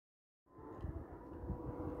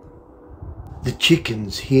The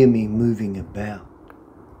chickens hear me moving about.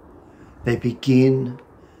 They begin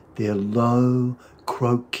their low,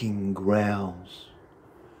 croaking growls,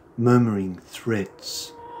 murmuring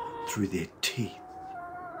threats through their teeth.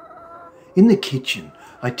 In the kitchen,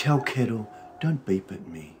 I tell Kettle, don't beep at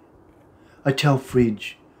me. I tell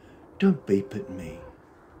Fridge, don't beep at me.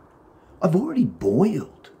 I've already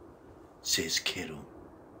boiled, says Kettle.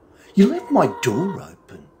 You left my door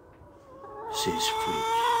open, says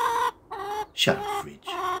Fridge. Shut up, Fridge.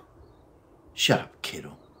 Shut up,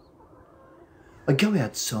 Kettle. I go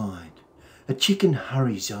outside. A chicken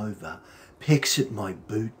hurries over, pecks at my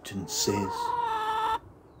boot and says,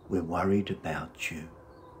 we're worried about you.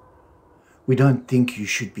 We don't think you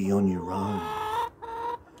should be on your own.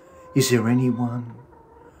 Is there anyone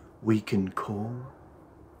we can call?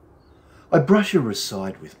 I brush her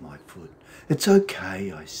aside with my foot. It's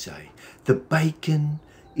okay, I say. The bacon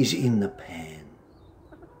is in the pan.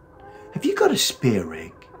 Have you got a spare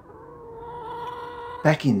egg?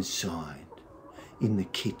 Back inside, in the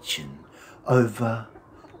kitchen, over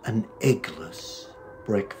an eggless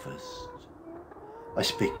breakfast, I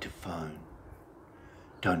speak to phone.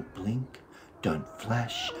 Don't blink, don't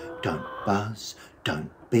flash, don't buzz,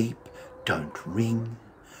 don't beep, don't ring,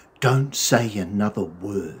 don't say another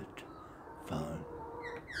word, phone.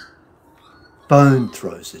 Phone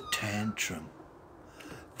throws a tantrum,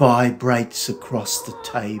 vibrates across the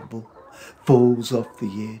table, falls off the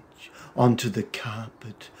edge, onto the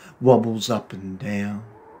carpet, wobbles up and down,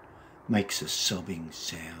 makes a sobbing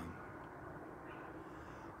sound.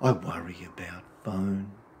 I worry about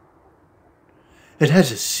phone. It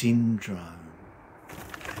has a syndrome.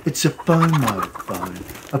 It's a FOMO phone,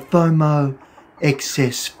 a FOMO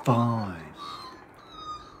XS5.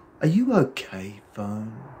 Are you okay,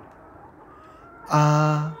 phone?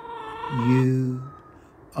 Are you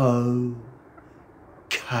okay?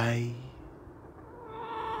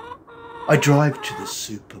 I drive to the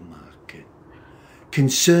supermarket.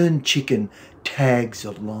 Concerned chicken tags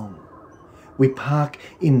along. We park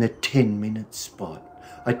in the 10-minute spot.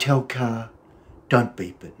 I tell car, don't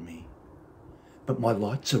beep at me. But my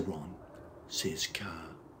lights are on, says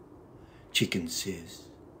car. Chicken says,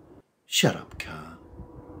 shut up, car.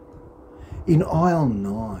 In aisle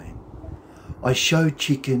 9, I show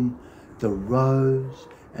chicken the rows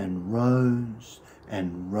and rows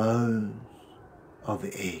and rows of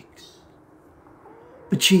eggs.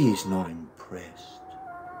 But she is not impressed.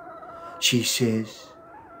 She says,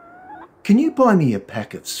 can you buy me a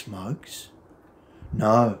pack of smokes?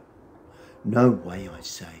 No way, I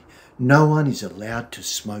say. No one is allowed to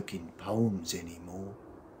smoke in poems anymore.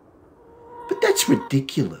 But that's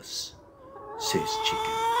ridiculous, says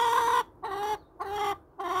chicken.